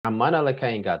Almana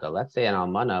lekayin gadol. Let's say an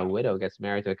almana, a widow, gets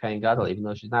married to a kayin gadol, even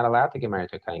though she's not allowed to get married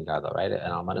to a kayin gadol, right?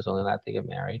 An almana is only allowed to get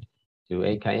married to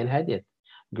a kayin hedyot.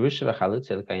 Grusha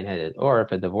v'chalitza lekayin hedyot. Or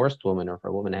if a divorced woman or if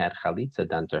a woman had chalitza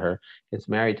done to her, gets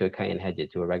married to a kayin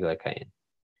hedyot, to a regular kayin.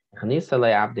 Chanisa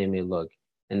le abdi milug.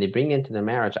 And they bring into the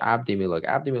marriage abdi milug.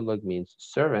 Abdi milug means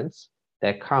servants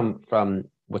that come from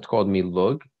what's called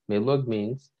milug. Milug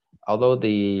means, although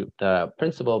the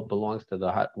principal belongs to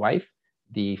the wife,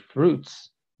 the fruits,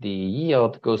 the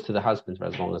yield goes to the husband for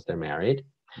as long as they're married.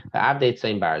 Abdate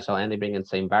same barzel, and they bring in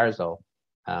same barzel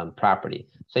property.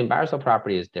 Same barzel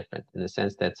property is different in the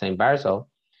sense that same barzel,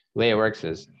 the way it works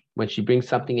is when she brings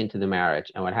something into the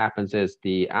marriage, and what happens is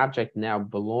the object now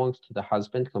belongs to the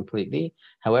husband completely.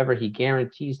 However, he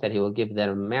guarantees that he will give that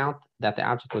amount that the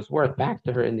object was worth back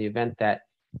to her in the event that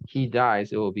he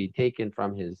dies. It will be taken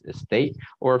from his estate,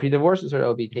 or if he divorces her, it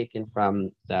will be taken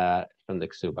from the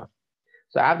ksuba.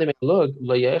 So Abdime Lug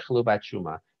lo yechlu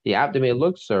bachuma. The Abdime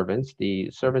Lug servants,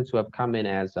 the servants who have come in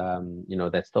as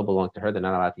that still belong to her, they're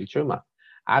not allowed to eat truma.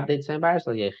 Abdeit Saint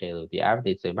Barzal yechelu. The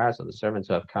Abdeit Saint Barzal, the servants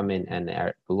who have come in and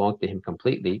belong to him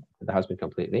completely, the husband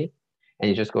completely, and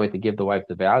he's just going to give the wife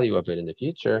the value of it in the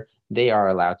future. They are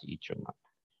allowed to eat truma.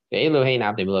 Ve'eluhein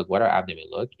Abdime Lug. What are Abdime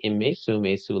Lug? Im mesu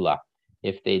mesula.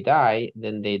 If they die,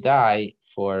 then they die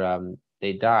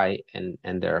they die and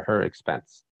they're her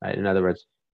expense. Right? In other words,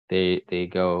 they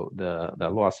go the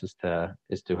loss is to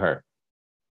her.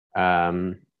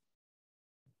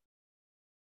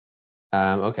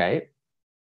 Okay.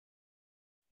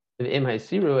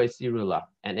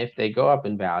 And if they go up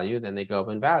in value, then they go up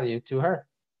in value to her.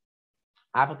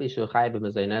 And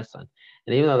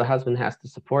even though the husband has to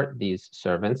support these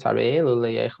servants, they're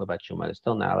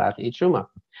still not allowed to eat truma.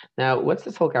 Now, what's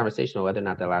this whole conversation of whether or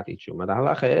not they're allowed to eat truma? The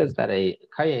halacha is that a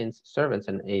kayan's servants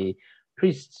and a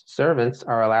priest's servants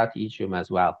are allowed to eat truma as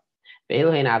well.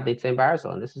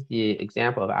 And this is the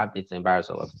example of abdit zain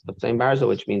barzel, of zain barzel,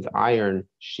 which means iron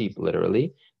sheep,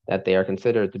 literally, that they are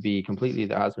considered to be completely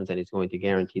the husband's, and he's going to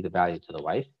guarantee the value to the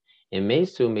wife. In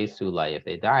mesu lai, if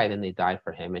they die, then they die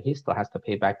for him, and he still has to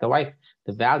pay back the wife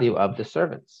the value of the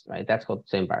servants, right? That's called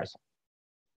zain barzel.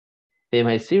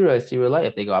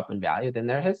 If they go up in value, then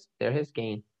they're his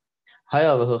gain.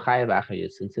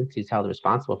 And since he's held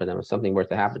responsible for them, if something were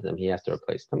to happen to them, he has to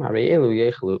replace them. They're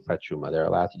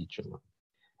allowed to eat truma.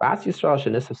 Let's say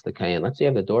you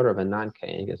have the daughter of a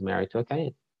non-Kayan gets married to a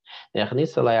Kayan.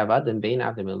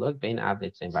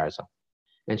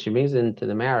 And she brings into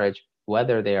the marriage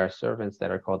whether they are servants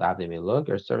that are called Abdi Milug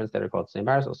or servants that are called Saint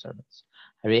Barzil servants.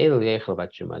 They are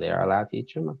allowed to eat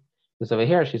truma. Because over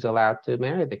here, she's allowed to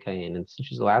marry the Kayan. And since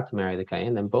she's allowed to marry the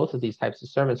Kayan, then both of these types of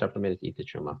servants are permitted to eat the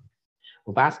truma.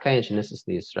 Let's say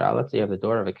you have the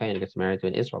daughter of a Kayan who gets married to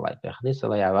an Israelite.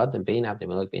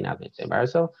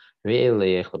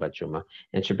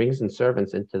 And she brings in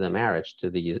servants into the marriage to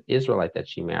the Israelite that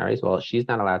she marries. Well, she's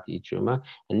not allowed to eat truma,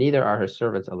 and neither are her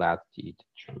servants allowed to eat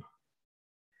truma.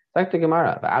 Like the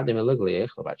Gemara,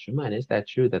 and is that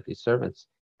true that the servants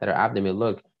that are Abdi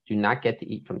Milug do not get to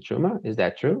eat from truma? Is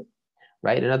that true?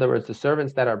 Right? In other words, the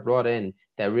servants that are brought in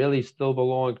that really still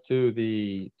belong to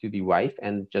the wife,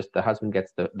 and just the husband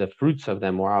gets the fruits of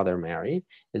them while they're married.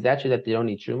 Is that true that they don't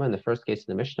need truma? In the first case of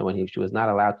the Mishnah, when she was not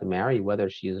allowed to marry, whether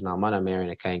she is an almana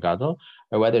marrying a kain gadol,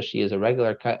 or whether she is a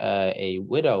regular a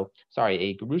widow,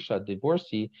 a gerusha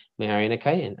divorcee marrying a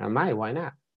kain. Amai, why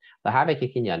not?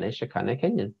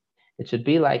 It should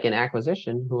be like an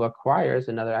acquisition who acquires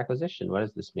another acquisition. What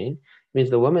does this mean? It means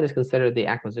the woman is considered the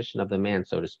acquisition of the man,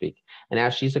 so to speak. And now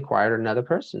she's acquired another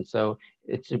person. So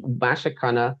it's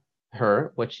mashakana,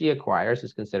 her, what she acquires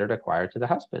is considered acquired to the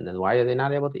husband. And why are they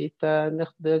not able to eat the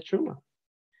truma?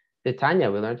 The Tanya,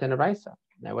 we learned in the Raisa.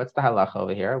 Now, what's the halacha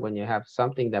over here? When you have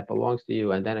something that belongs to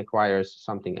you and then acquires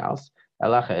something else,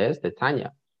 halacha is the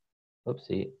Tanya.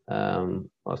 Oopsie,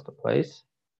 lost the place.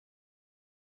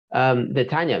 The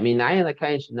Tanya, how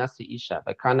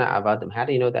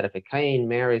do you know that if a kain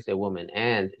marries a woman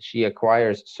and she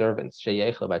acquires servants,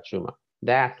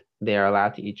 that they are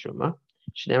allowed to eat truma?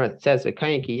 It says it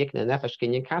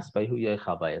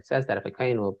says that if a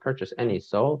kain will purchase any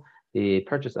soul, the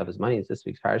purchase of his money is this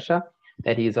week's parsha,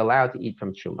 that he is allowed to eat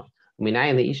from truma.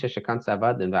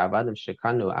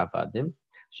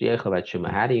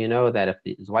 How do you know that if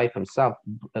the wife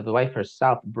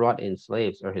herself brought in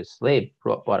slaves, or his slave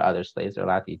brought other slaves, they're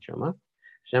allowed to eat truma?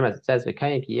 It says, the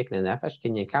kain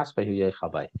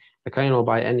will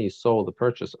buy any soul the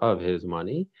purchase of his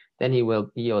money, then he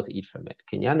will be able to eat from it.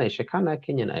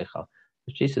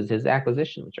 She says his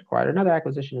acquisition, which acquired another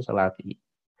acquisition, is allowed to eat.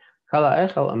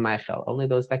 Only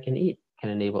those that can eat can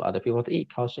enable other people to eat.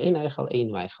 Those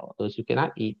who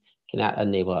cannot eat cannot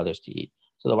enable others to eat.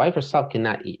 So the wife herself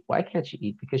cannot eat. Why can't she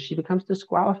eat? Because she becomes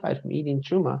disqualified from eating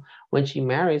truma when she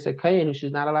marries a kayin who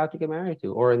she's not allowed to get married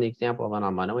to. Or in the example of an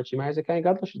almana, when she marries a kayin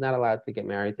gadol, she's not allowed to get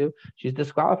married to. She's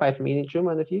disqualified from eating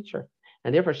truma in the future,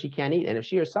 and therefore she can't eat. And if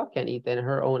she herself can't eat, then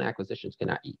her own acquisitions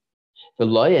cannot eat. The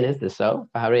loyan is this so.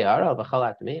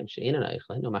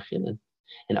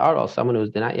 In Aral, someone who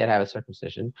does not yet have a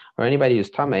circumcision, or anybody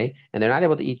who's tameh, and they're not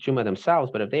able to eat truma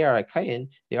themselves, but if they are a kayin,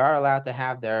 they are allowed to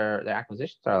have their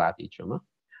acquisitions are allowed to eat truma.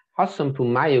 Hasam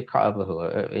pumayu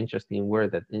ka'avlahu, interesting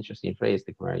word, that interesting phrase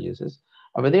the Gemara uses.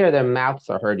 Over there, their mouths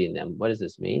are hurting them. What does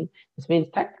this mean? This means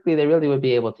technically they really would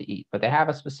be able to eat, but they have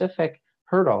a specific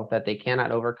hurdle that they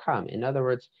cannot overcome. In other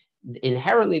words,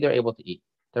 inherently they're able to eat.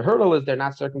 The hurdle is they're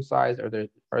not circumcised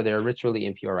or they're ritually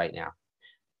impure right now.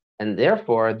 And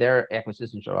therefore, their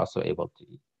acquisitions are also able to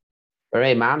eat.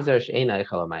 Mamzer is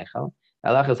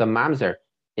a mamzer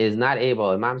is not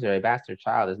able, a mamzer, a bastard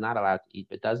child, is not allowed to eat,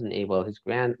 but doesn't enable his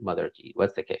grandmother to eat.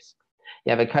 What's the case?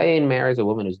 You have a kayin marries a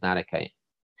woman who's not a kayin.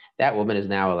 That woman is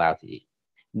now allowed to eat.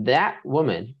 That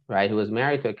woman, right, who was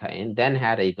married to a kayin, then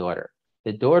had a daughter.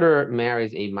 The daughter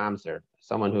marries a mamzer,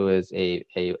 someone who is a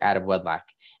out of wedlock,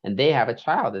 and they have a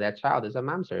child. That child is a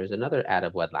mamzer, is another out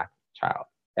of wedlock child.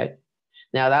 Okay.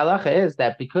 Now, the halacha is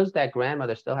that because that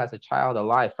grandmother still has a child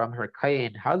alive from her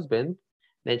kayin husband,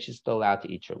 then she's still allowed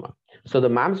to eat truma. So the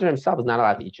mamzer himself is not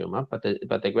allowed to eat truma, but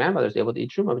the grandmother is able to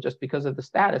eat truma just because of the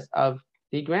status of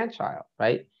the grandchild,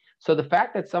 right? So the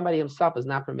fact that somebody himself is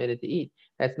not permitted to eat,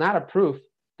 that's not a proof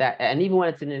that, and even when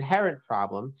it's an inherent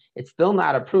problem, it's still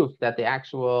not a proof that the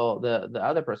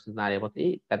other person is not able to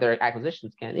eat, that their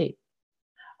acquisitions can't eat.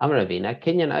 Amar Ravina,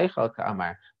 Kinyan Eichel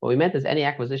Ka'amar. What we meant is any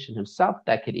acquisition himself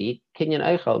that could eat, Kinyan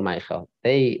Eichel Meichel.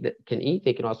 They can eat,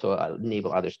 they can also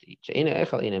enable others to eat. She'ena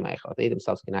Eichel, Ena Meichel. They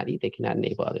themselves cannot eat, they cannot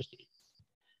enable others to eat.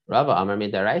 Rava Amar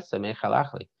Midaraisa Meichel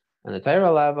Achli. On the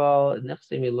Torah level,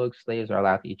 Nechsim Milug, slaves are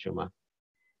allowed to eat Truma.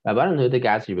 Rabbanan Hu the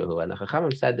Gazi Ruhu, and the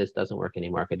Chachamim said this doesn't work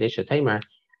anymore. Kadesha Taimar,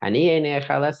 Ani Ene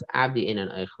Eicheles, Abdi Enan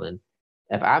Eichlin.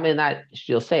 If I'm in that,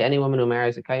 she'll say any woman who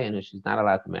marries a kayin who she's not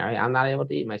allowed to marry, I'm not able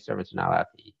to eat. My servants are not allowed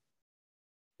to eat.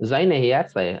 Zaina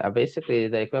hiyatzle, basically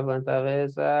the equivalent of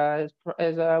is a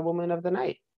woman of the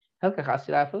night. And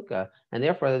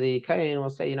therefore the kayin will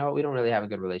say, you know, we don't really have a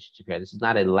good relationship here. This is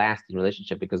not a lasting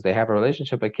relationship because they have a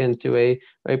relationship akin to a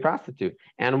prostitute.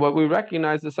 And what we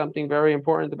recognize is something very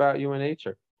important about human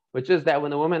nature, which is that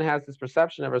when the woman has this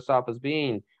perception of herself as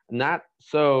being not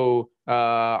so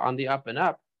on the up and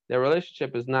up, their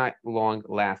relationship is not long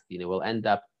lasting. It will end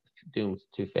up doomed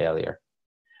to failure.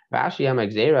 Rashi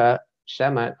Amagzera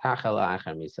Shema Tachala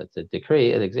Achamisa. It's a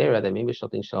decree, an Xera, that maybe she'll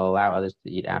think she'll allow others to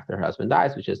eat after her husband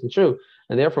dies, which isn't true.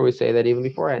 And therefore we say that even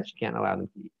beforehand she can't allow them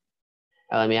to eat.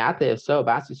 If so,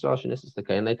 then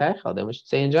we should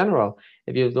say in general,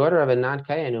 if you're the daughter of a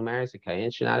non-Kayan who marries a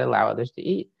Kayan, should not allow others to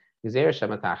eat. Maybe we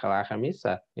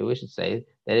should say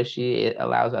that if she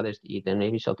allows others to eat, then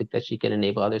maybe she'll think that she can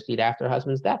enable others to eat after her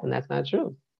husband's death, and that's not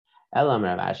true. The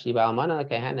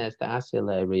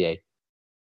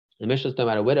Mishnah is talking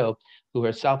about a widow who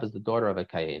herself is the daughter of a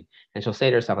kayin, and she'll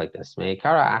say to herself like this: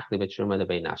 before I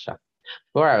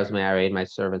was married, my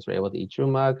servants were able to eat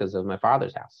truma because of my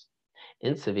father's house.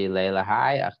 When I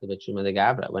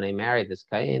married this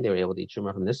kayin, they were able to eat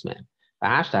truma from this man.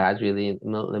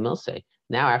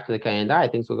 Now, after the kayin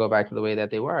died, things will go back to the way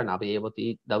that they were, and they'll be able to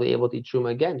eat truma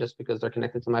again just because they're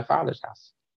connected to my father's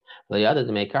house. She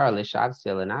doesn't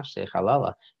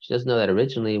know that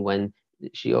originally when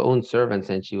she owned servants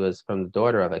and she was from the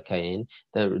daughter of a kayin,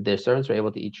 their servants were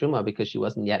able to eat truma because she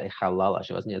wasn't yet a halala.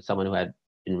 She wasn't yet someone who had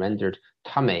been rendered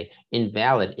tameh,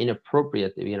 invalid,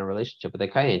 inappropriate to be in a relationship with a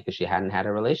kayin because she hadn't had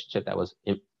a relationship that was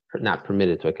not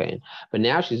permitted to a kayin. But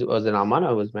now she was an almana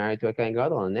who was married to a kayin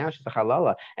gadol, and now she's a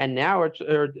halala, and now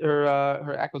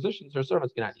her acquisitions, her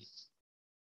servants cannot eat.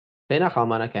 So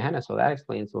that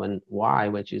explains when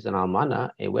she's an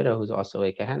almana, a widow who's also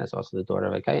a kahena, is also the daughter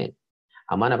of a kayin.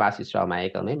 Almana bas Yisrael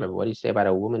ma'ekel member. What do you say about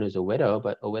a woman who's a widow,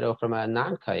 but a widow from a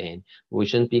non-kayin? We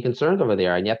shouldn't be concerned over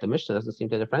there, and yet the Mishnah doesn't seem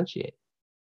to differentiate.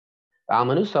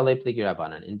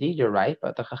 Indeed, you're right,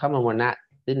 but the Chachamim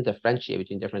didn't differentiate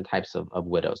between different types of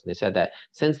widows. And they said that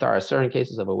since there are certain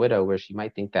cases of a widow where she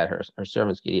might think that her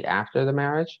servants could eat after the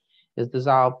marriage is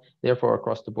dissolved, therefore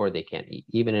across the board they can't eat,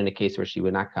 even in a case where she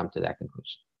would not come to that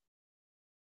conclusion.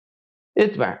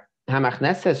 Itmar.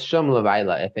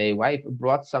 If a wife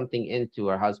brought something into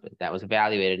her husband that was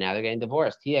evaluated, now they're getting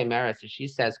divorced. She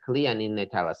says,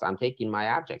 I'm taking my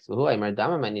objects. In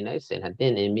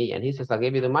me, and he says, I'll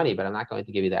give you the money, but I'm not going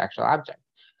to give you the actual object.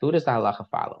 Who does the halacha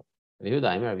follow?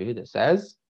 Yehuda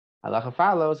says, halacha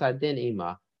follows hadin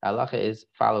ima. halacha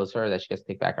follows her that she gets to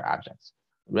take back her objects.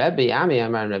 Rabbi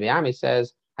Ami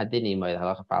says hadini moed.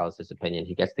 Halacha follows this opinion.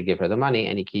 He gets to give her the money,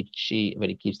 and he keeps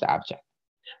the object.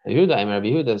 Rabbi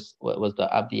Yehuda was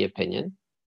of the opinion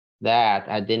that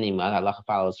hadini moed. Halacha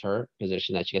follows her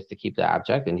position that she gets to keep the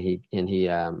object, and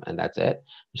that's it.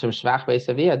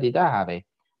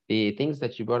 The things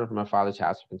that she brought her from her father's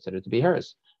house are considered to be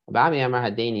hers.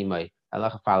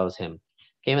 Halacha follows him.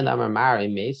 Came in the Amar Mari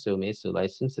Mesu,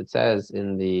 since it says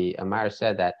in the Amar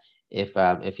said that if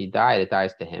he died, it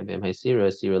dies to him. And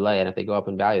if they go up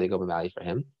in value, they go up in value for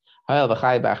him.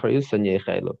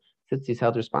 Since he's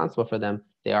held responsible for them,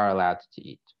 they are allowed to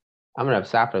eat. Amar Rav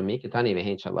Safra Mikatani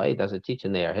Vehin Shalai, does it teach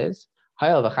and they are his?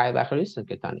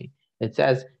 It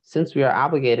says, since we are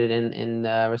obligated in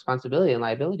responsibility and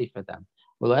liability for them,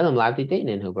 but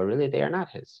really they are not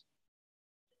his.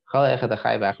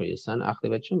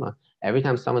 Every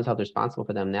time someone's held responsible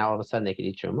for them, now all of a sudden they could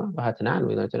eat truma.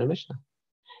 We learned in the Mishnah.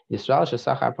 Yisrael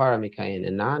shesachar para mikayin,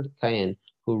 a non-kayin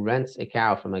who rents a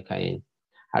cow from a kayin.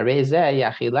 Harezeh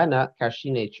yachilena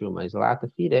kashine truma. He's allowed to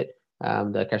feed it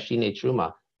the kashine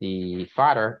truma, the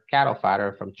cattle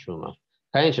fodder from truma.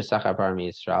 Kayin shesachar para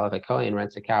Yisrael. If a kayin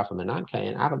rents a cow from a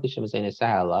non-kayin,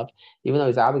 even though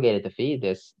he's obligated to feed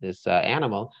this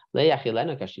animal,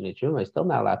 he's still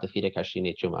not allowed to feed a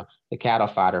kashine truma, the cattle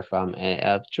fodder from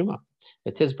truma.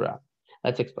 The tizbra.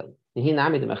 Let's explain. Even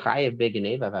though he's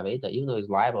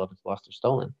liable if it's lost or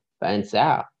stolen,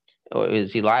 or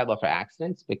is he liable for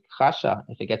accidents? If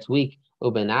it gets weak,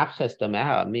 or if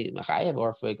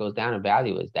it goes down in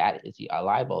value, is he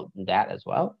liable in that as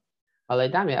well? You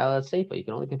can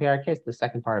only compare our case to the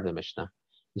second part of the Mishnah.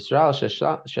 Yisrael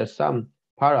shesam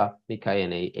para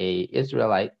mikayin, a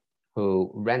Israelite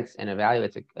who rents and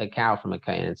evaluates a cow from a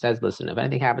kayin and says, listen, if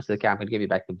anything happens to the cow, I'm going to give you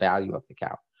back the value of the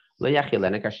cow.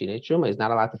 He's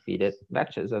not allowed to feed it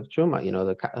vetches of truma,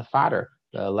 the fodder,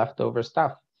 the leftover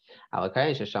stuff. But the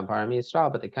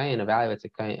kayin evaluates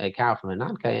a cow from a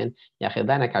non-kayin,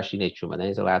 then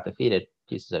he's allowed to feed it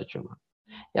pieces of truma.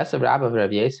 Yes, Rabbi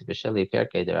Rav Yosef B'Sheli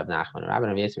Perkei de Rav Nachman. Rabbi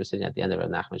Rav Yosef was sitting at the end of Rav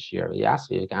Nachman's shir.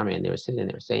 And they were sitting and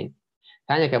they were saying,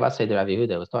 Tanya Kavasei de Rav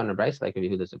Yehuda was taught in a Bryce like Rav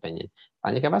Yehuda's opinion.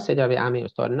 Tanya Kavasei de Rav Ami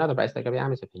was taught in another Bryce like Rav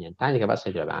Ami's opinion. Tanya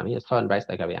Kavasei de Rav Ami was taught in Bryce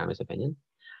like Rav Ami's opinion.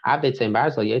 Abdeit Saint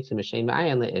Barzil Yetzim Mishem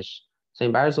Ma'ayin Leish.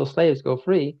 Saint Barzil slaves go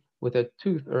free with a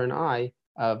tooth or an eye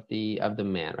of the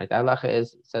man. Right? The halacha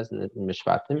says in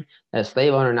Mishpatim that a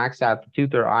slave owner knocks out the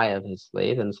tooth or eye of his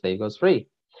slave, and the slave goes free.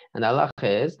 And the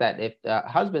halacha is that if the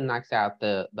husband knocks out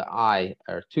the eye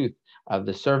or tooth of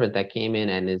the servant that came in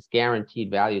and is guaranteed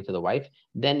value to the wife,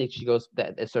 then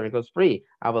the servant goes free.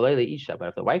 But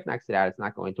if the wife knocks it out, it's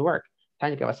not going to work.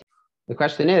 The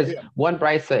question is, one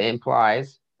brisa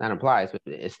but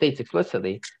it states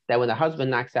explicitly that when the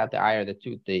husband knocks out the eye or the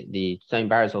tooth, the same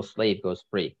Barzil slave goes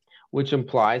free, which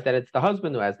implies that it's the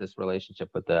husband who has this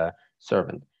relationship with the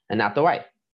servant and not the wife.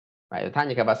 Right? There's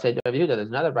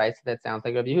another brisa that sounds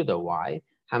like Rav Yehuda. Why?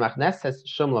 Says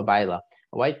Shum Labaila.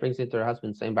 A wife brings into her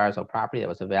husband same Barzil property that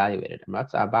was evaluated. Her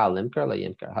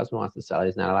husband wants to sell it,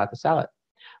 he's not allowed to sell it.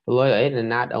 And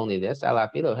not only this, and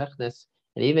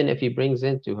even if he brings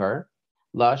into her,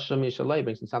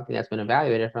 brings in something that's been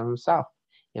evaluated from himself.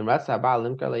 In Ratza Baal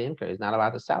Limker Limker, he's not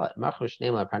allowed to sell it.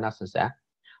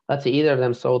 Let's say either of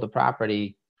them sold the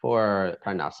property for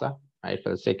Parnasa, right,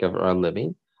 for the sake of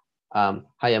living. The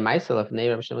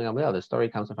story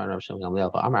comes from Rav Shimon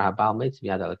Gamliel.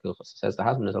 Says the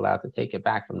husband is allowed to take it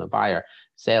back from the buyer.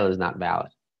 Sale is not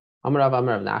valid. Amar Rav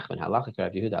Nachman, halacha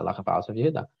Rav Yehuda, halacha follows Rav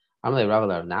Yehuda. Amar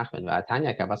Rav Nachman,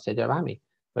 v'atanya kavasei de Rami.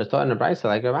 But it's taught in a brisa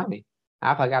like Rami.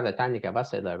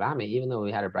 Even though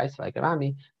we had a brisa like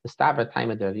Rami, the staver time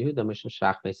of Rav Yehuda mishum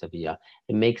shvach beisaviyah.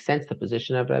 It makes sense the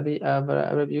position of Rav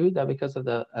Yehuda because of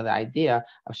the idea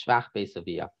of shvach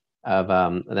beisaviyah, of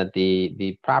that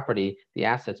the property, the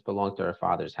assets belong to her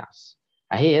father's house.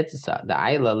 The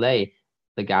Ayla lay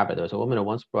the Gabra. There was a woman who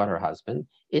once brought her husband.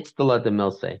 It's the La de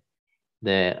Milse,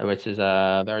 which is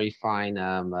a very fine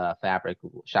fabric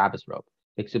Shabbos robe.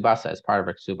 Iksubasa is part of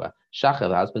her ksuba. Shachav,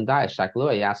 the husband died.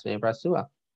 Shaklua Yasme Prasua.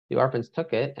 The orphans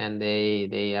took it and they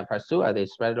Prasua, they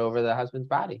spread it over the husband's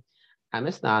body.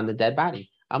 Amisna on the dead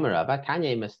body. Amarava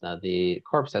Kanye Misna, the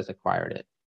corpse has acquired it.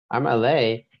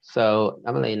 Amalei, so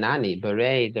Amalei Nani,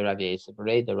 Bere the Rav Yosef,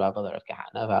 Bere the Rav Rav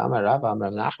Kahana, Amarava,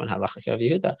 Amar Nachman, Halacha Rav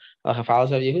Yehuda, Halacha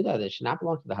follows Rav Yehuda, they should not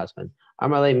belong to the husband.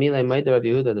 Amalei Mile Maid Rav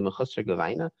Yehuda, the Mechusar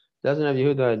Gavaina. Doesn't Rav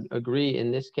Yehuda agree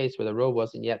in this case where the robe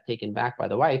wasn't yet taken back by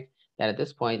the wife, that at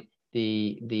this point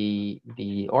the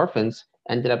orphans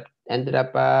ended up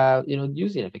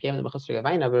using it. It became the Mechusar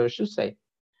Gavaina, but Shusay.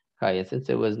 since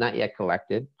it was not yet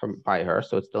collected by her,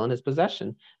 so it's still in his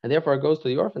possession, and therefore it goes to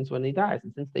the orphans when he dies.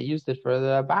 And since they used it for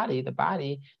the body,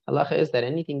 halacha is that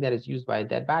anything that is used by a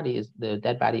dead body is the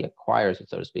dead body acquires it,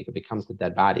 so to speak. It becomes the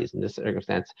dead body's. In this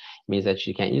circumstance, it means that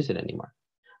she can't use it anymore.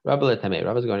 Rabbi Letamei,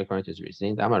 Rabbi is going according to his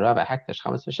reasoning. The Amar Rabbi Hekdesh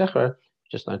Chametz V'Shechar.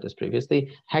 Just learned this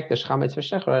previously. Hekdesh Chametz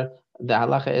V'Shechar. The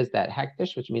halacha is that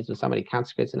hekdesh, which means when somebody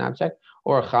consecrates an object,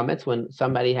 or chametz when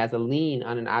somebody has a lien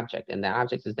on an object and that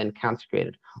object is then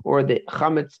consecrated, or the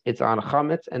chametz, it's on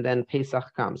chametz and then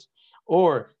Pesach comes,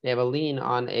 or they have a lien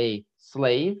on a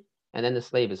slave and then the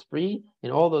slave is free. In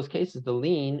all those cases, the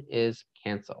lien is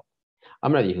canceled.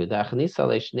 Amar Yehuda,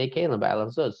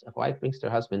 if a wife brings to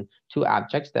her husband two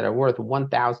objects that are worth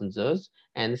 1,000 zuz,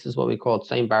 and this is what we call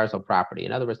tzayim barzel property.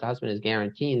 In other words, the husband is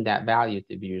guaranteeing that value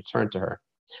to be returned to her,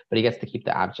 but he gets to keep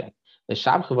the object. And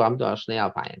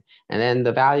then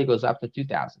the value goes up to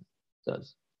 2,000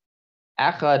 zuz. So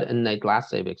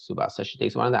she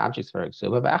takes one of the objects for her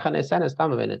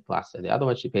ksuba, the other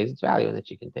one she pays its value and then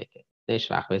she can take it.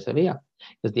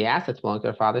 Because the assets belong to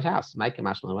her father's house. What's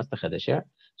the chiddush here?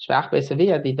 That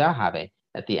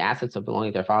the assets of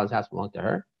belonging to her father's house belong to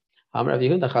her.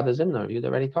 Yehuda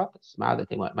already taught this.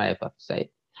 What might I have thought to say?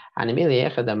 I would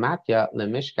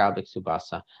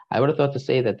have thought to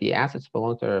say that the assets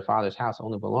belong to her father's house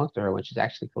only belong to her when she's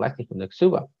actually collecting from the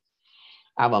ksuba.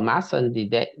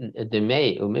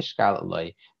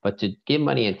 But to give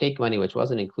money and take money which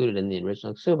wasn't included in the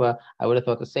original ksuba, I would have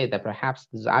thought to say that perhaps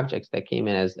these objects that came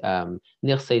in as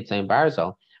nichsei tzayim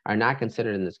barzel are not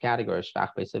considered in this category of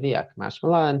shvach beisavia.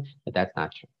 Mashmalan, but that's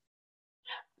not true.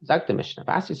 Zak the Mishnah.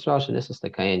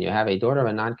 You have a daughter of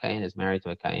a non-kayin is married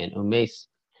to a kayin, umes,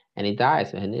 and he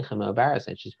dies, and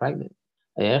she's pregnant.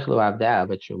 Her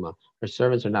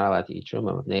servants are not allowed to eat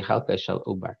truma.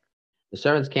 The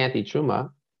servants can't eat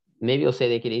truma. Maybe you'll say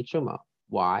they can eat truma.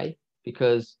 Why?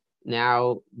 Because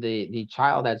now the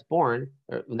child that's born,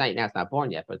 or now it's not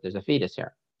born yet, but there's a fetus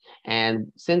here.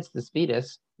 And since this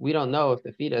fetus, we don't know if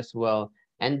the fetus will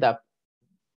end up,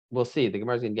 we'll see. The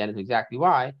Gemara is going to get into exactly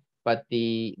why, but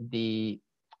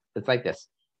it's like this.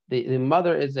 The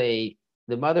mother is a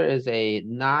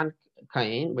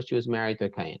non-kayin, but she was married to a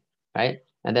kayin, right?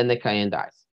 And then the kayin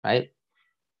dies, right?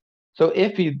 So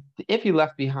if you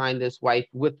left behind this wife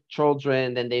with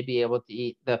children, then they'd be able to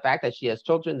eat. The fact that she has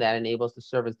children, that enables the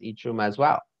servants to eat truma as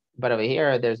well. But over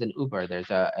here, there's an uber, there's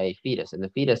a fetus, and the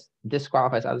fetus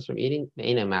disqualifies others from eating. The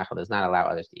Eina Machal does not allow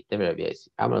others to eat. And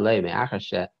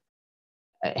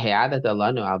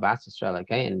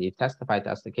you've testified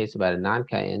to us the case about a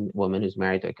non-kayin woman who's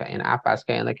married to a kayin, apas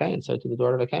kayin the kayin. So to the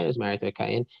daughter of a kayin who's married to a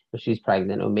kayin, if she's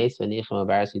pregnant, who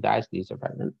dies, these are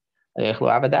pregnant.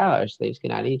 Our slaves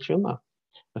cannot eat truma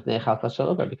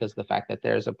because of the fact that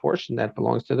there's a portion that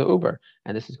belongs to the uber,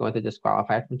 and this is going to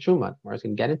disqualify from truma. We're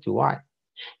going to get into why.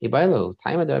 Is Rabbi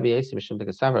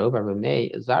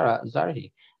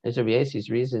Yosef's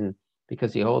reason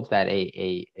because he holds that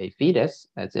a fetus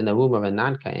that's in the womb of a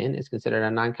non-kayin is considered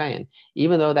a non-kayin,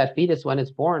 even though that fetus, when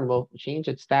it's born, will change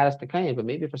its status to kayin, but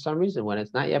maybe for some reason, when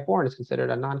it's not yet born, it's considered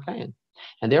a non-kayin.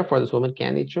 And therefore, this woman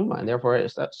can't eat truma, and therefore,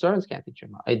 servants can't eat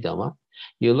truma.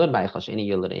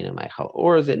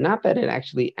 Or is it not that it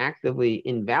actually actively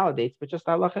invalidates, but just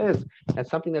halacha is that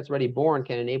something that's already born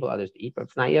can enable others to eat, but if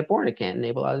it's not yet born, it can't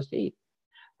enable others to eat.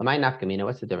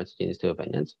 What's the difference between these two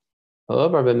opinions? In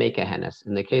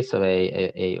the case of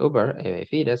a uber, a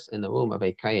fetus in the womb of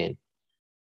a kayin.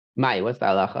 What's the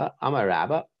halacha? Amar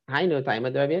Rabba.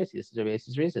 This is Rabbi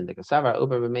Yosef's reason. The kasava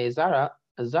uber b'mei zara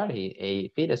azarhi, a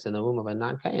fetus in the womb of a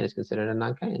non-kayin is considered a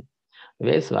non-kayin.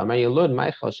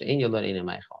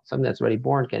 Something that's already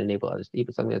born can enable others to eat,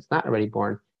 but something that's not already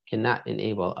born cannot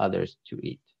enable others to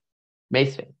eat.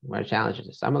 Basically, where it challenges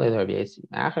us.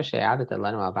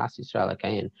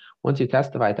 Once you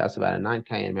testify to us about a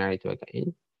non-kayin married to a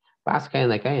kayin, what's the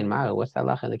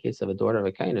halacha in the case of a daughter of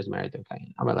a kayin who's married to a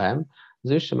kayin?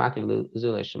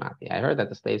 I heard that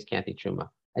the slaves can't eat truma.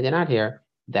 I did not hear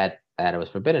that it was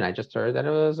forbidden. I just heard that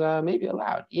it was maybe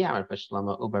allowed. If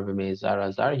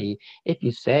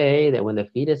you say that when the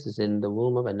fetus is in the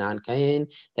womb of a non-kayin,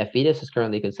 that fetus is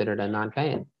currently considered a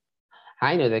non-kayin.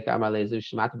 This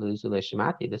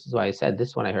is why I said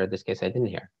this one I heard, this case I didn't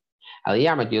hear. But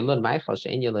if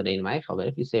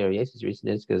you say Yosef's reason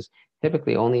is because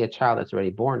typically only a child that's already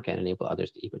born can enable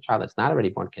others to eat, but a child that's not already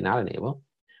born cannot enable.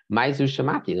 Then what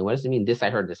does it mean? This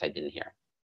I heard, this I didn't hear.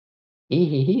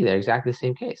 They're exactly the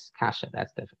same case. Kasha,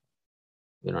 that's different.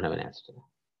 We don't have an answer to that.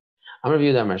 I'm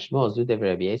review them. These words of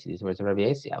Rabbi Yossi.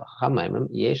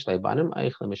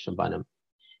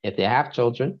 If they have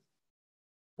children,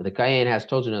 the kayin has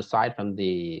children aside from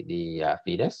the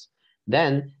fetus,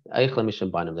 then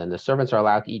the servants are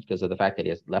allowed to eat because of the fact that he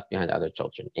has left behind other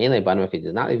children. If he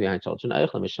does not leave behind children,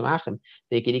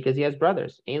 they can eat because he has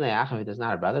brothers. If he does not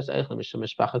have brothers, then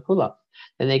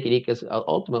they can eat because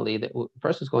ultimately the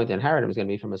person who's going to inherit him is going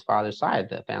to be from his father's side,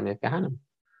 the family of Gehanim.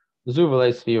 When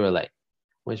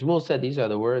Shmuel said these are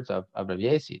the words of Rav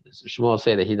Yesi, does Shmuel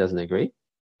say that he doesn't agree?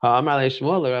 Shmuel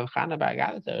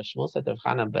said to Rav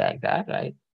Chana Baghdad,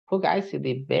 right?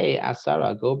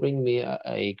 Go bring me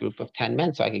a group of 10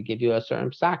 men so I can give you a certain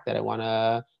psak that I want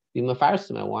to be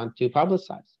mafarsim, I want to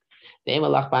publicize.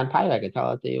 I can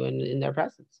tell it to you in their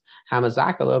presence.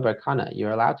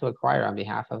 You're allowed to acquire on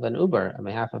behalf of an uber, on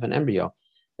behalf of an embryo.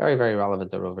 Very, very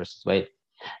relevant to Roe versus Wade.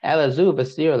 Elazu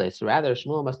basirles. Rather,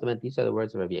 Shmuel must have meant these are the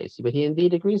words of Rabbi Yesi, but he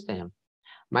indeed agrees to him.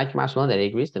 Mike Mashmalon that he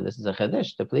agrees to him. This is a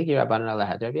chiddush. The pligi Rabbanan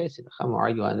alahad Rabbi Yesi. The Chum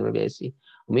argue on Rabbi Yesi.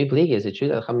 Umi pligi, is it true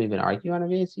that the Chum even argue on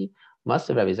Rabbi Yesi? Must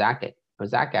have Rabbi Zakkai.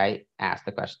 Rabbi Zakkai asked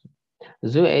the question.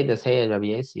 Zu edas hey Rabbi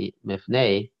Yesi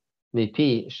mifnei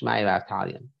mipi shmai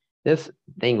v'avtalion. This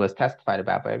thing was testified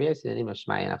about by Rabbi Yesi, the name of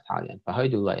Shmai and Avtalion.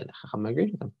 V'hoidu loy. The Chacham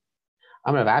agreed with him.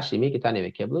 Amar Vashi mikatani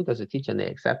v'kiblu. Does it teach and they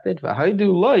accepted?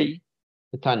 V'hoidu loy.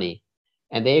 The Tani,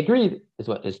 and they agreed is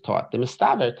what is taught. The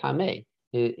Mistaver Tameh,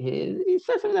 he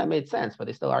said something that made sense, but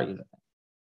they still argued with it.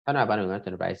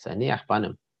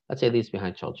 Let's say these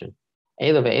behind children.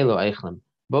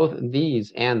 Both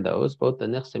these and those, both the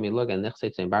Nichse Milug and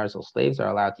Nichse Tzimbarzal slaves are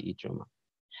allowed to eat Truma.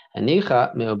 And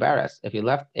Nicha Meubaras, if you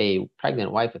left a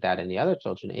pregnant wife without any other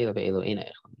children,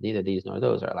 neither these nor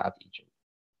those are allowed to eat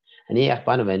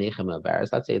Truma.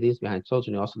 Let's say these behind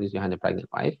children, also these behind the pregnant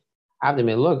wife.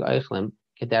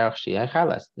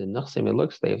 The Nuchse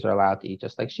Milug slaves are allowed to eat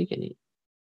just like she can eat.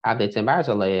 The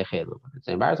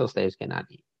Tzimbarzal slaves cannot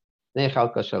eat.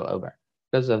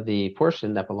 Because of the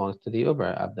portion that belongs to the uber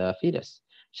of the fetus.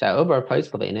 The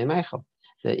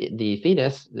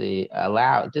fetus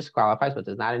disqualifies but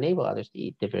does not enable others to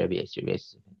eat.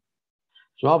 Shmuel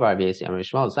bar Rabbi Yesi,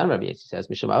 Shmuel the son of Rabbi Yesi says,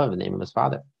 Mishum Av, the name of his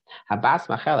father. Habas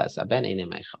macheles aben einay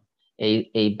meichel.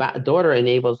 A daughter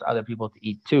enables other people to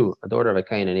eat too. A daughter of a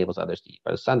Kain enables others to eat,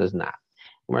 but a son does not.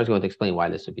 Gemara is going to explain why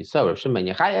this would be so. If they're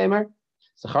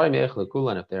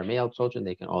male children,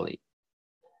 they can all eat.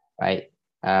 Right?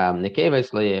 But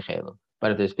if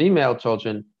there's female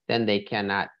children, then they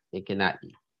cannot eat.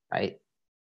 Right?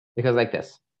 Because like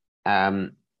this.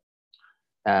 If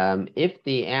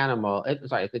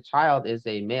the child is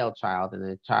a male child, then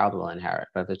the child will inherit.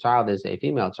 But if the child is a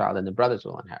female child, then the brothers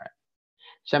will inherit.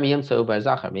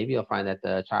 Maybe you'll find that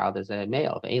the child is a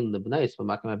male, and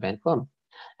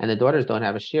the daughters don't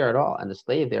have a share at all, and the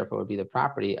slave therefore would be the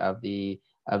property of the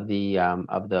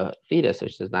fetus,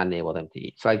 which does not enable them to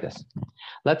eat. So like this.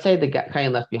 Let's say the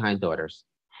Kain left behind daughters,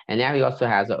 and now he also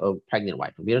has a pregnant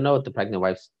wife. We don't know what the pregnant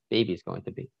wife's baby is going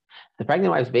to be. If the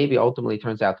pregnant wife's baby ultimately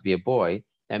turns out to be a boy,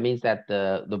 that means that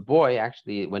the boy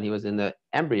actually, when he was in the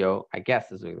embryo, I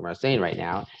guess is what we're saying right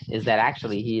now, is that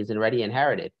actually he is already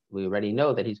inherited. We already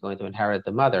know that he's going to inherit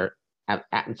the father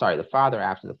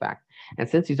after the fact. And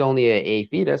since he's only a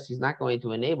fetus, he's not going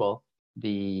to enable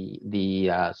the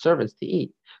servants to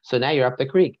eat. So now you're up the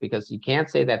creek because you can't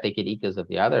say that they could eat because of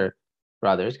the other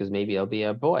brothers, because maybe it'll be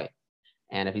a boy.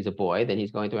 And if he's a boy, then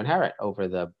he's going to inherit over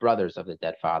the brothers of the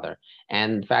dead father.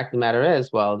 And the fact of the matter is,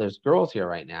 well, there's girls here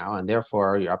right now, and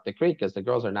therefore you're up the creek because the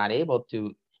girls are not able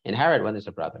to inherit when there's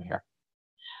a brother here.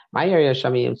 My area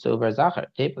Shamim Silver Zachar,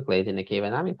 typically in the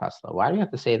Kevanami Pasla. Why do you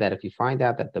have to say that if you find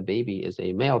out that the baby is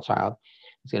a male child,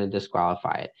 it's going to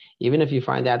disqualify it? Even if you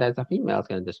find out that it's a female, it's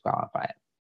going to disqualify it.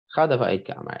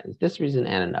 It's this reason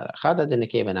and another.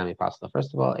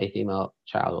 First of all, a female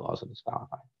child will also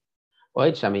disqualify it.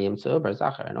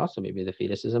 And also maybe the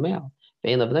fetus is a male.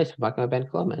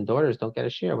 And daughters don't get a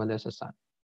share when there's a son.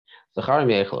 If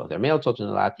they're male children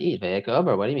allowed to eat. What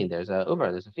do you mean? There's a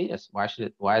fetus. Why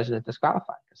isn't it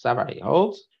disqualified? Savar, he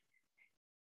holds.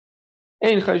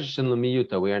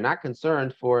 We are not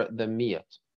concerned for the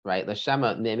miyut, right?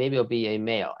 Lashema, maybe it'll be a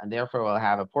male, and therefore will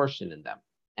have a portion in them.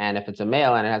 And if it's a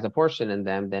male and it has a portion in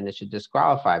them, then it should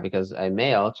disqualify because a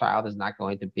male child is not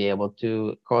going to be able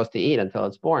to cause to eat until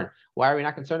it's born. Why are we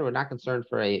not concerned? We're not concerned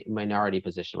for a minority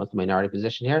position. What's the minority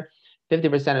position here?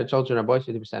 50% of children are boys,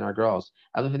 50% are girls.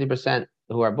 Of the 50%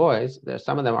 who are boys,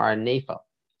 some of them are nafel.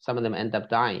 Some of them end up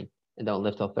dying and don't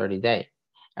live till 30 days,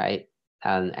 right?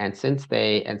 And since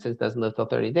it doesn't live till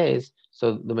 30 days,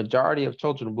 so the majority of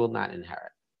children will not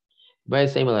inherit. Maybe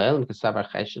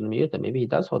he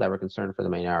does hold that we're concerned for the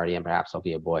minority, and perhaps he'll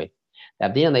be a boy.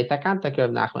 That we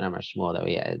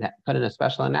put in a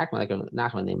special enactment like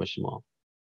Nachman named Shmuel.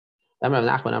 The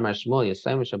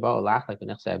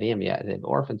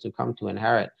orphans who come to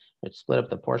inherit, which split up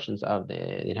the portions of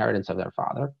the inheritance of their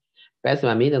father.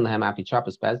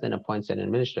 Bezdin appoints an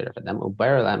administrator for them,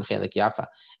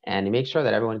 and he makes sure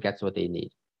that everyone gets what they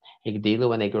need.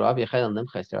 When they grow up,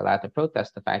 they're allowed to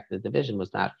protest the fact that the division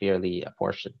was not fairly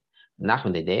apportioned. He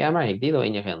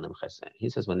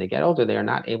says when they get older, they are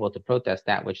not able to protest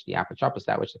that which the apotropos,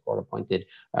 that which the court-appointed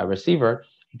receiver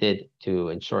did to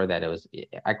ensure that it was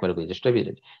equitably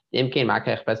distributed.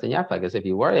 Because if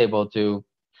you were able to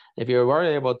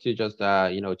just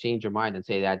change your mind and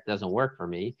say that doesn't work for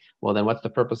me, well then what's the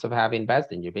purpose of having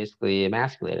Bezdin? You basically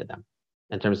emasculated them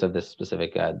in terms of this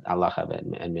specific halacha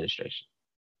administration.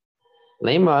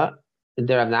 Lema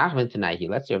the Rav Nachman tonight.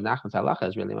 Let's say Rav Nachman's halacha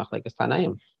is really machlekes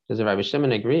Tanaim, because if Rabbi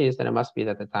Shimon agrees, then it must be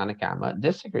that the Tana Kama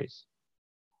disagrees.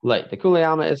 Like the Kulei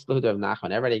Alma is Rav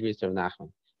Nachman. Everybody agrees to Rav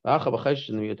Nachman.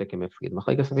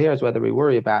 Machlekes here is whether we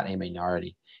worry about a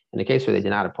minority in the case where they did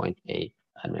not appoint a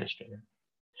administrator.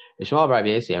 Says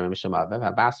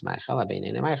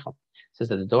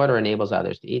that the daughter enables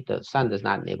others to eat, the son does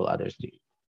not enable others to eat.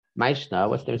 Maishna,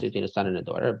 what's the difference between a son and a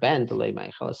daughter? Ben delay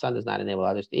Maichel, a son does not enable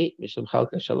others to eat, Mishum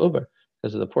Chelka Shel Uber,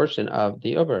 because of the portion of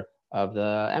the Uber, of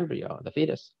the embryo, the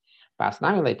fetus. But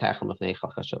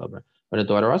a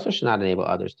daughter also should not enable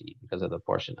others to eat because of the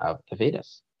portion of the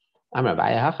fetus. What we're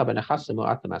talking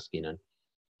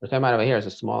about over here is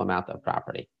a small amount of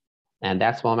property. And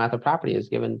that small amount of property is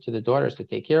given to the daughters to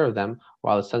take care of them,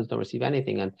 while the sons don't receive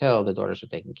anything until the daughters are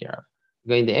taken care of.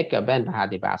 Going to Ikka Ben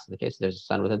Bahadi Bas, in the case there's a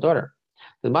son with a daughter.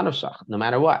 The manavshach, no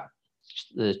matter what,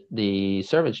 the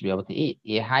servant should be able to eat.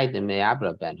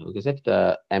 Because if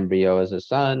the embryo is a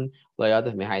son,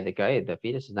 the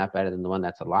fetus is not better than the one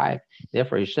that's alive.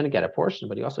 Therefore, he shouldn't get a portion,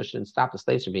 but he also shouldn't stop the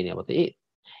slaves from being able to eat.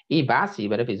 But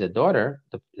if he's a daughter,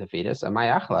 the fetus, a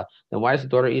mayachla, then why does the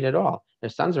daughter eat at all?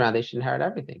 There's sons around, they should inherit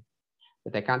everything.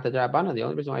 But they can't the Rabbanan. The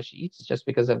only reason why she eats is just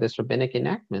because of this rabbinic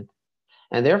enactment.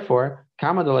 And therefore,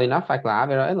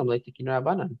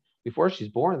 before she's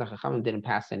born, the Chachamim didn't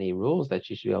pass any rules that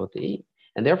she should be able to eat.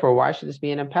 And therefore, why should this be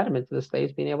an impediment to the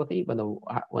slaves being able to eat when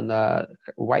the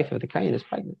wife of the Kayin is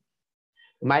pregnant?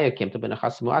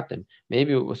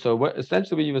 Maybe so. What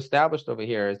essentially you've established over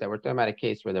here is that we're talking about a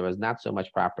case where there was not so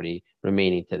much property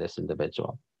remaining to this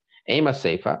individual. Ema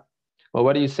Seifa. Well,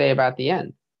 what do you say about the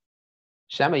end?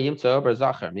 Shema Yimtza Ober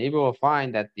Zachar. Maybe we'll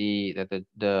find that the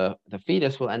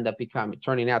fetus will end up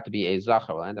turning out to be a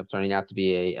Zachar, will end up turning out to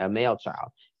be a male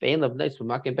child. And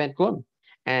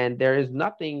there is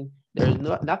nothing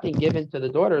given to the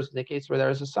daughters in the case where there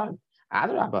is a son.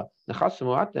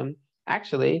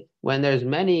 Actually, when there's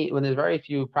very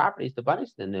few properties, the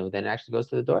banis then it actually goes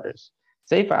to the daughters.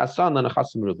 You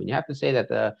have to say that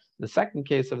the second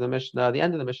case of the Mishnah, the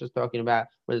end of the Mishnah is talking about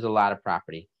where there's a lot of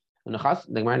property. And the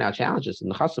Gemara now challenges.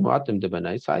 And is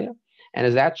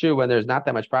that true when there's not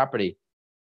that much property?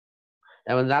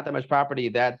 And when not that much property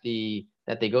that they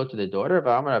go to the daughter of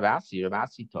Amar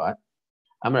Ravasi taught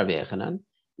Amar Vechanan.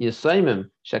 The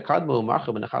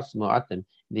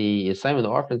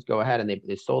orphans go ahead and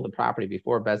they sold the property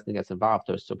before Bezdin gets involved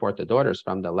to support the daughters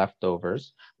from the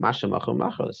leftovers.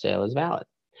 The sale is valid.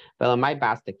 So when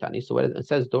it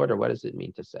says daughter, what does it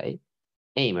mean to say?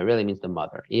 Aim, it really means the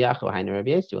mother. And that's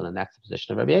the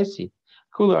position of Rabbi Yossi.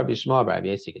 Kula Rabbi Yishmael by Rabbi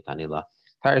Yossi Ketanila.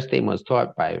 Entire statement was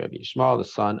taught by Rabbi Yishmael, the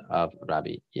son of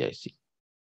Rabbi Yossi.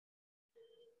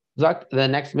 The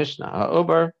next Mishnah,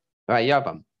 Uber,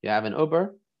 Yavam. You have an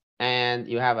Uber, and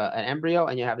you have an embryo,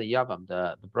 and you have the Yavam.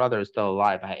 The brother is still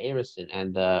alive.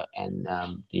 And the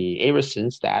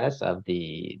Arison status of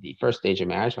the first stage of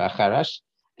marriage,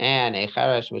 and a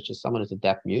cheresh, which is someone who's a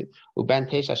deaf mute,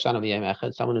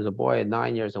 someone who's a boy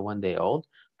 9 years and 1 day old.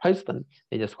 They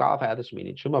disqualify others from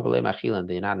eating truma, and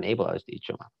they not enable others to eat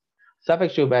truma.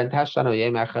 Suffix if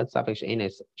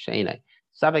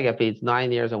it's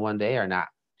 9 years and 1 day or not.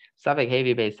 Suffix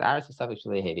heavy based aris, a suffix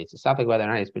really heavy. It's a suffix whether or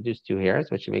not he's produced 2 hairs,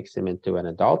 which makes him into an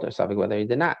adult, or suffix whether he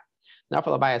did not. The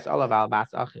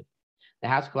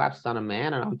house collapses on a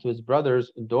man and onto his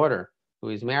brother's daughter, who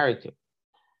he's married to,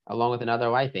 along with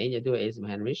another wife.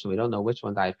 We don't know which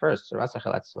one died first. So let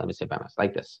me say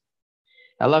like this.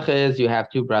 Halacha is you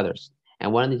have 2 brothers,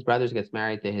 and one of these brothers gets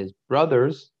married to his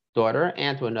brother's daughter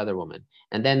and to another woman.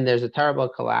 And then there's a terrible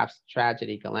collapse,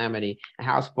 tragedy, calamity. A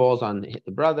house falls on the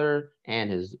brother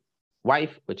and his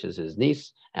wife, which is his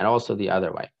niece, and also the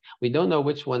other wife. We don't know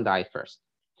which one died first.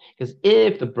 Because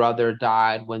if the brother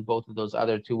died when both of those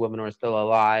other 2 women were still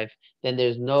alive, then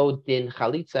there's no din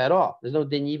chalitza at all. There's no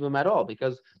din yibum at all,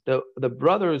 because the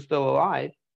brother is still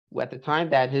alive. At the time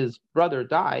that his brother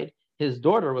died, his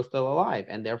daughter was still alive,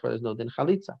 and therefore there's no din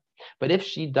chalitza. But if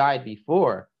she died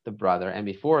before the brother and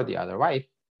before the other wife,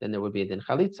 then there would be a din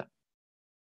chalitza.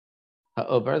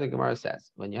 Ha'ober, the Gemara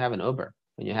says, when you have an ober,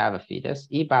 when you have a fetus,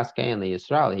 ibas kain li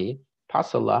Yisraeli,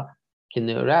 pasala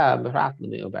kinurab rat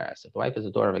li oberes. If the wife is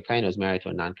a daughter of a kain who is married to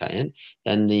a non-kain,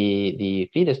 then the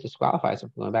fetus disqualifies her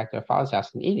from going back to her father's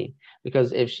house and eating.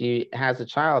 Because if she has a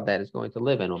child that is going to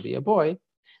live and will be a boy,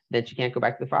 then she can't go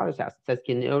back to the father's house. It says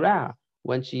kinurab.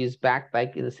 When she is back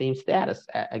like in the same status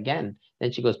again,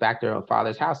 then she goes back to her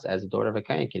father's house as a daughter of a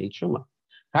kain, can eat truma.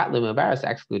 Rat li oberes,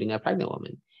 excluding a pregnant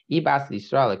woman. Ibas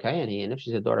Yisrael Kayan, and if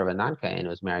she's a daughter of a non-Kayan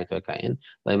who is married to a Kayan,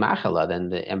 then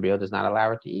the embryo does not allow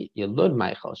her to eat. Yelud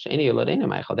Michael, Shani Yelud Ena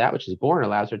Michael, that which is born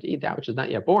allows her to eat. That which is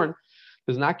not yet born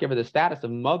does not give her the status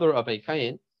of mother of a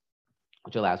Kayan,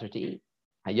 which allows her to eat.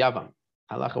 Hayavam.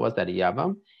 Halacha was that a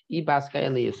Yavam. Ibas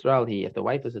Kayan li Yisrael, if the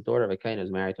wife is a daughter of a Kayan who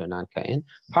is married to a non-Kayan,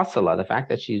 Pasala, the fact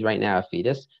that she's right now a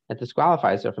fetus, that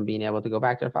disqualifies her from being able to go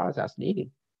back to her father's house and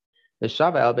eating. The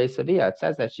Shava El Beisavia, it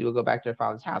says that she will go back to her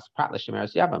father's house,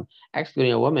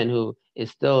 excluding a woman who is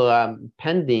still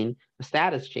pending a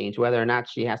status change, whether or not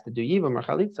she has to do Yivam or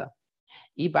Chalitza.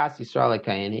 Ibas Yisrael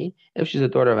Kayani, if she's a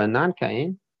daughter of a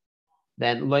non-Kayin,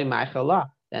 then Loy Ma'ichala,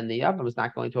 then the Yavam is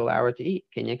not going to allow her to eat.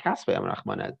 Kinyan Kasvei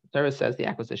Amrachmana. The Torah says the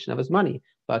acquisition of his money,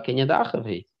 but Kinyan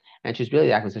Da'achavi, and she's really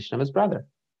the acquisition of his brother.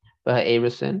 But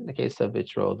Erison, the case of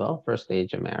betrothal, first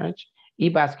stage of marriage,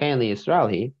 Ibas Kayani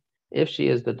Yisrael, if she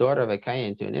is the daughter of a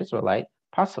Kayin to an Israelite,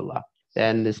 pasala,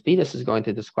 then this fetus is going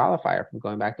to disqualify her from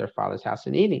going back to her father's house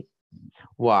and eating.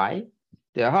 Why?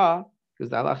 Because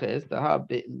the halacha is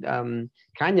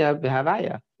kanya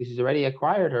behavaya, because she's already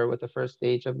acquired her with the first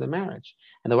stage of the marriage.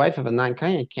 And the wife of a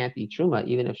non-Kayin can't eat truma,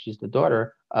 even if she's the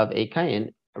daughter of a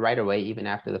Kayin right away, even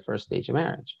after the first stage of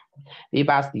marriage. The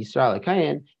Israel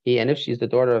Kayin, and if she's the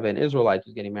daughter of an Israelite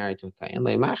who's getting married to a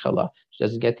Kayin, she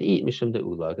doesn't get to eat mishum de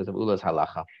ula because of ula's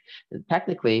halacha.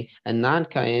 Technically, a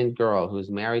non-Kayin girl who's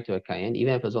married to a Kayin,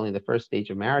 even if it's only the first stage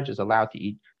of marriage, is allowed to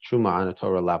eat truma on a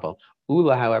Torah level.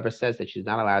 Ula, however, says that she's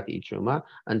not allowed to eat truma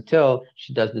until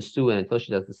she does the su'ah, until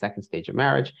she does the second stage of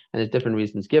marriage. And there's different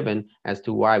reasons given as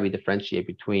to why we differentiate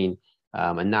between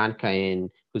a non-Kayin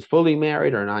who's fully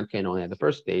married or a non-Kayin only at the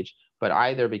first stage, but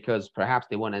either because perhaps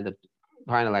they won't end up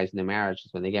finalizing the marriage.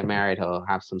 When they get married, he'll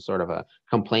have some sort of a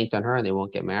complaint on her and they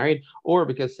won't get married, or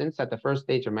because since at the first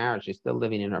stage of marriage, she's still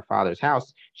living in her father's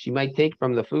house, she might take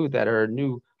from the food that her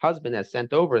new husband has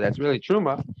sent over that's really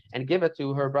truma and give it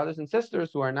to her brothers and sisters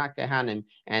who are not Kehanim,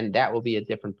 and that will be a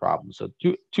different problem. So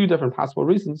two different possible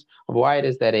reasons of why it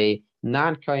is that a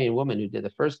non-Kayin woman who did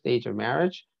the first stage of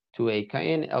marriage to a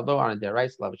Kayin, although on a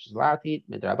derais level she's allowed to eat,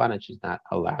 midrabanan she's not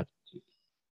allowed to eat.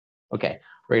 Okay,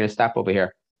 we're going to stop over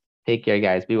here. Take care,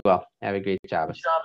 guys. Be well. Have a great Shabbos.